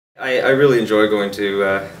I really enjoy going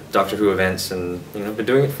to Doctor Who events, and been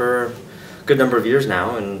doing it for a good number of years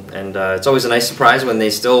now, and it's always a nice surprise when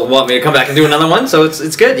they still want me to come back and do another one. So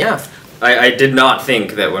it's good, yeah. I did not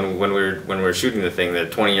think that when we were shooting the thing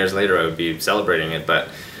that 20 years later I would be celebrating it, but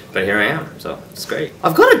here I am, so it's great.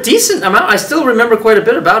 I've got a decent amount. I still remember quite a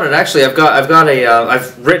bit about it, actually.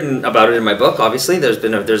 I've written about it in my book. Obviously,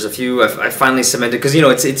 there's a few I finally cemented, because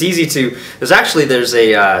it's easy to.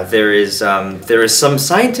 There is some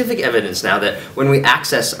scientific evidence now that when we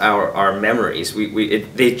access our memories,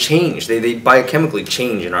 they change. They biochemically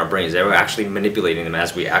change in our brains. They're actually manipulating them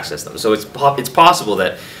as we access them. So it's possible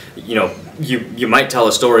that you might tell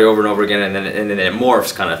a story over and over again, and then it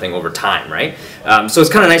morphs, kind of thing, over time, right? So it's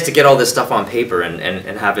kind of nice to get all this stuff on paper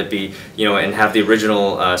and have it be, and have the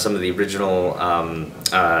original, some of the original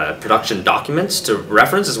production documents to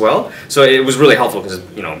reference as well. So it was really helpful, because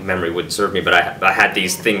memory wouldn't serve me, but I had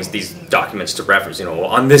these documents to reference. Well,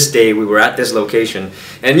 on this day we were at this location,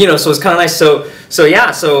 and so it's kind of nice. So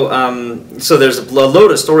yeah, so there's a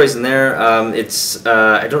load of stories in there.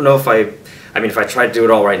 I don't know if if I tried to do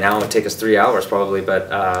it all right now, it would take us 3 hours probably,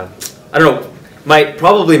 but I don't know.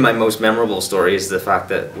 Probably my most memorable story is the fact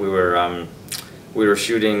that we were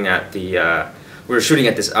shooting at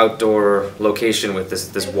this outdoor location with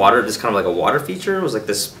this water, this kind of like a water feature. It was like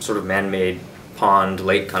this sort of man-made pond,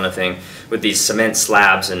 lake kind of thing, with these cement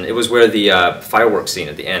slabs, and it was where the fireworks scene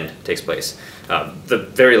at the end takes place, the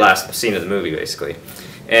very last scene of the movie, basically.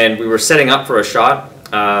 And we were setting up for a shot,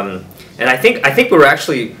 and I think we were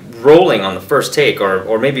actually rolling on the first take,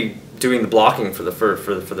 or maybe doing the blocking for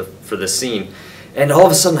the scene, and all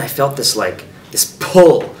of a sudden I felt this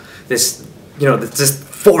pull, this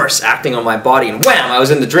force acting on my body, and wham! I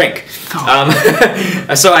was in the drink.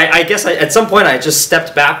 Oh. So I guess at some point I just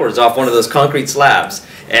stepped backwards off one of those concrete slabs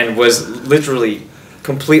and was literally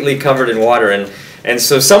completely covered in water, and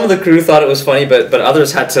so some of the crew thought it was funny, but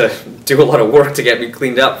others had to do a lot of work to get me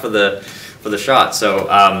cleaned up for the shot. So.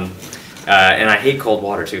 And I hate cold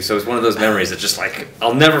water too, so it's one of those memories that just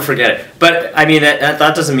I'll never forget it. But I mean that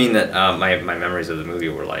doesn't mean that my memories of the movie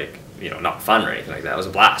were not fun or anything like that. It was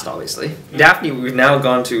a blast, obviously. Daphne, we've now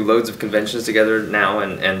gone to loads of conventions together now,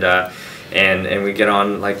 and we get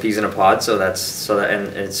on like peas in a pod.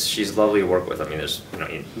 She's lovely to work with. I mean, there's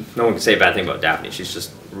no one can say a bad thing about Daphne. She's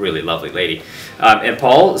just a really lovely lady. And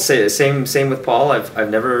Paul, same with Paul. I've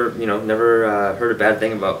never heard a bad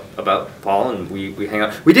thing about Paul, and we hang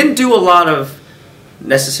out. We didn't do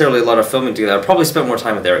necessarily a lot of filming together. I probably spent more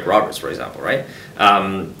time with Eric Roberts, for example, right?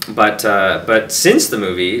 But since the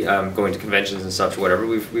movie, going to conventions and such, whatever,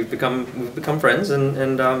 we've become friends,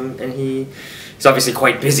 and he's obviously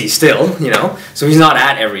quite busy still, so he's not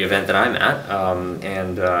at every event that I'm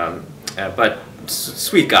at, but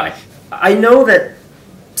sweet guy. I know that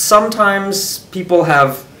sometimes people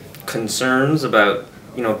have concerns about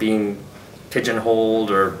being pigeonholed,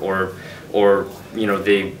 or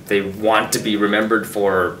they want to be remembered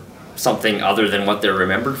for something other than what they're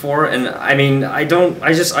remembered for, and I mean I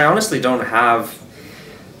honestly don't have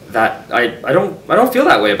that. I don't feel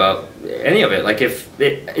that way about any of it. Like, if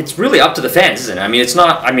it's really up to the fans, isn't it? I mean, it's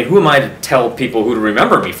not. I mean, who am I to tell people who to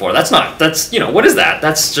remember me for? That's what is that?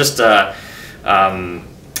 That's just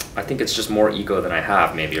I think it's just more ego than I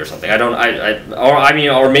have, maybe, or something.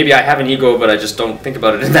 Or maybe I have an ego, but I just don't think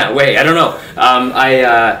about it in that way. I don't know.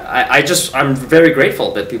 I'm very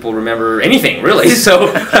grateful that people remember anything, really.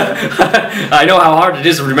 So I know how hard it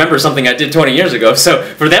is to remember something I did 20 years ago. So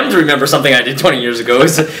for them to remember something I did 20 years ago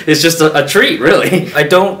is just a treat, really. I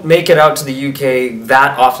don't make it out to the UK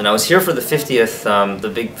that often. I was here for the 50th, the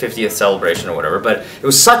big 50th celebration or whatever, but it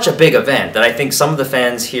was such a big event that I think some of the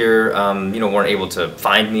fans here, weren't able to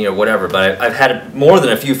find me or whatever, but I've had more than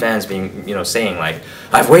a few fans being, saying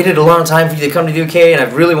I've waited a long time for you to come to the UK, and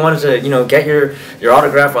I've really wanted to, get your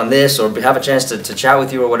autograph on this, or have a chance to chat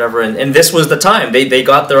with you or whatever, and this was the time. They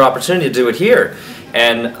got their opportunity to do it here,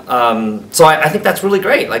 and so I think that's really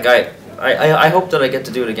great. I hope that I get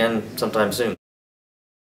to do it again sometime soon.